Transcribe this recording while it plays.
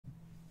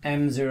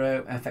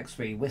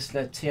M0FX3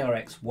 Whistler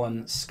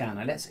TRX1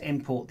 scanner. Let's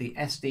import the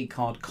SD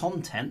card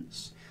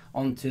contents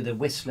onto the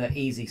Whistler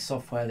Easy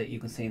software that you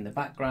can see in the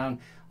background.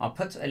 I'll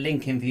put a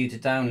link in for you to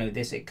download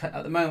this.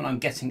 At the moment I'm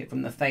getting it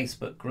from the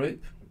Facebook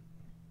group.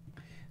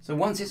 So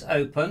once it's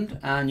opened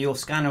and your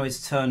scanner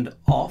is turned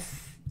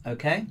off,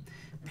 okay,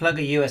 plug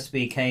a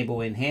USB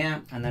cable in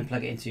here and then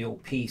plug it into your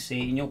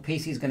PC, and your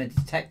PC is going to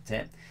detect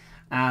it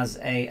as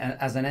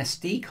an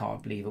SD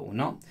card, believe it or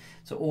not.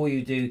 So all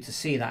you do to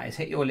see that is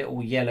hit your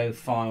little yellow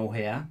file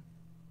here,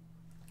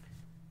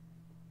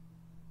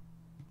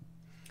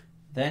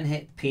 then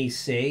hit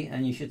PC,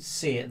 and you should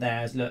see it there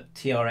as, look,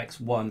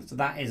 TRX1. So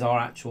that is our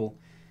actual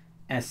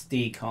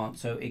SD card.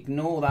 So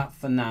ignore that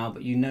for now,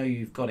 but you know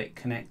you've got it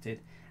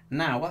connected.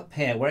 Now up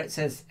here where it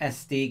says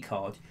SD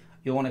card,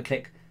 you want to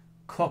click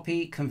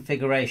Copy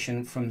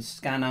Configuration from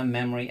Scanner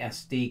Memory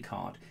SD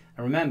Card.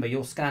 And remember,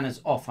 your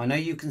scanner's off. I know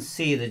you can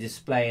see the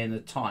display and the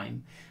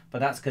time, but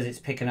that's because it's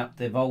picking up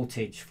the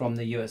voltage from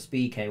the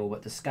USB cable,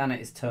 but the scanner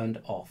is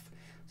turned off.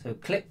 So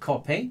click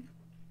Copy,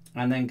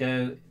 and then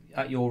go,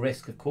 at your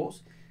risk of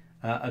course,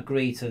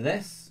 agree to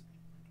this.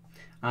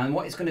 And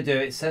what it's going to do,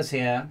 it says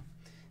here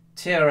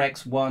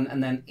TRX1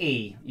 and then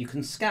E. You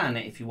can scan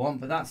it if you want,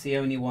 but that's the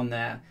only one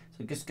there.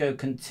 So just go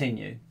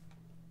continue.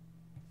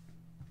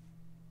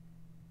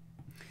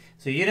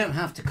 So you don't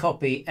have to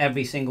copy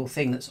every single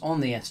thing that's on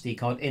the SD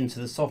card into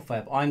the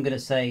software, but I'm going to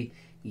say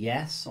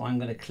yes. So I'm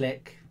going to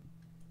click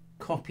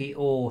copy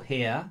all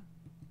here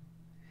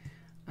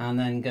and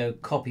then go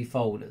copy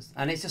folders,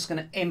 and it's just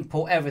going to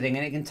import everything,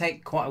 and it can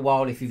take quite a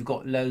while if you've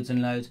got loads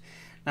and loads.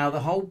 Now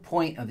the whole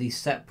point of these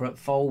separate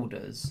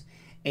folders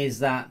is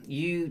that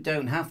you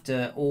don't have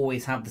to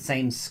always have the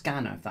same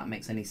scanner, if that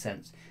makes any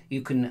sense.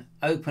 You can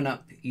open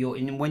up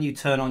when you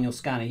turn on your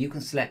scanner, you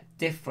can select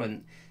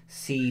different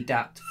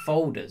CDAT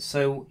folders.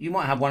 So you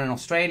might have one in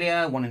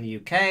Australia, one in the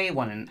UK,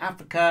 one in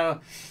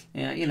Africa,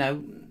 you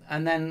know,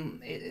 and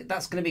then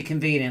that's going to be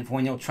convenient for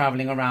when you're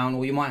traveling around,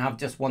 or you might have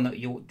just one that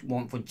you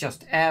want for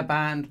just air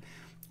band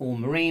or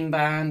marine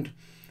band,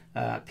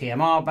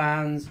 PMR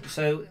bands.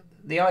 So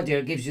the idea,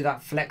 it gives you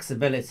that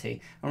flexibility.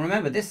 And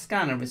remember, this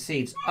scanner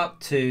receives up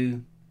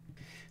to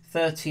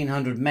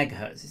 1300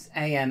 megahertz. It's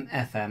AM,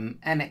 FM,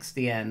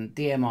 NXDN,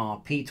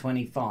 DMR,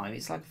 P25.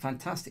 It's like a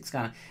fantastic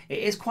scanner. It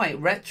is quite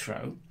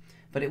retro,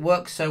 but it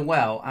works so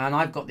well. And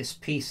I've got this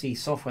PC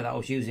software that I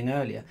was using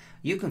earlier.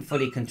 You can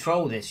fully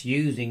control this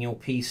using your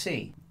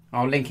PC.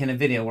 I'll link in a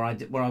video where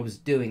I was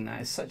doing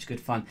that. It's such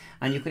good fun.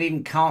 And you could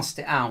even cast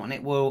it out, and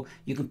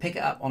you can pick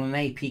it up on an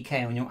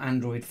APK on your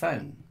Android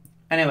phone.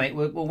 Anyway,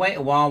 we'll wait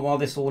a while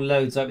this all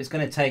loads up. It's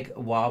going to take a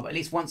while, but at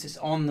least once it's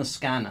on the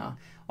scanner,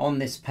 on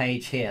this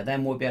page here,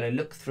 then we'll be able to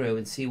look through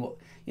and see what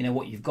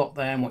you've got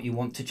there and what you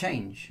want to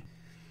change.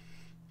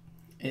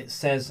 It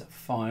says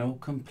file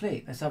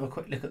complete. Let's have a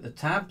quick look at the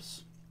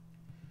tabs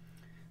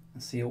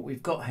and see what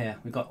we've got here.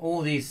 We've got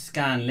all these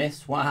scan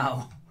lists.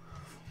 Wow,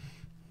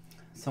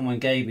 someone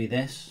gave me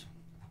this.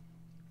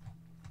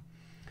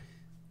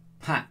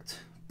 Packed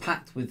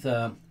with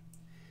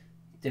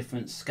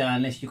different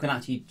scan lists. You can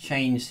actually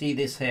change, see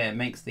this here, it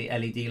makes the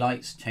LED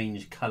lights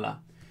change color.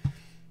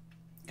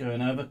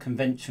 Going over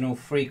conventional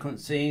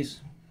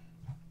frequencies.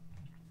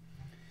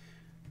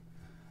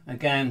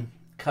 Again,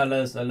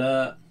 colors,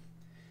 alert,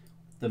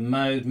 the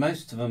mode,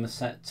 most of them are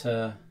set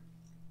to,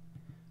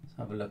 let's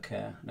have a look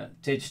here,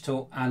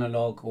 digital,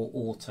 analog or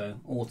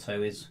auto.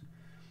 Auto is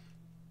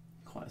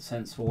quite a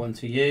sensible one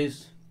to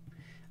use.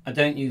 I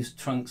don't use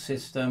trunk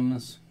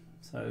systems,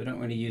 so I don't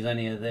really use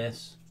any of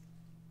this.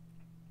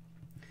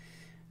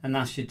 And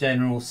that's your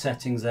general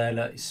settings there,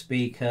 like your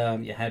speaker,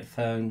 your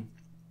headphone,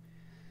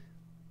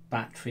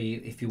 battery,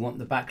 if you want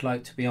the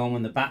backlight to be on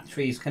when the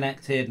battery is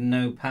connected,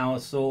 no power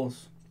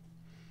source,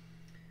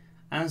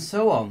 and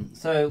so on.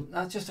 So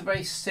that's just a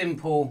very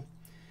simple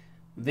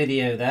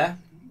video there.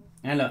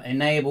 And look,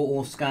 enable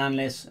all scan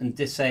lists and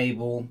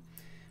disable,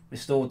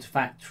 restore to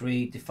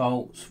factory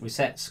defaults,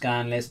 reset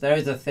scan list. There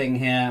is a thing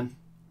here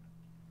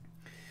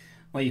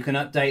where you can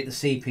update the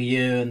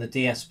CPU and the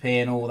DSP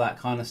and all that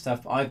kind of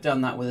stuff. I've done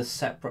that with a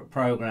separate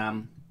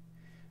program.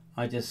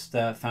 I just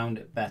found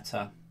it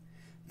better.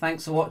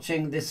 Thanks for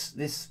watching.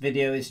 This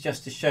video is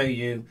just to show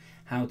you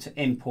how to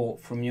import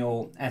from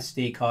your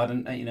SD card,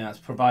 and it's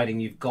providing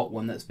you've got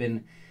one that's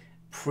been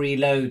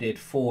preloaded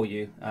for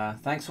you.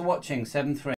 Thanks for watching. 7-3.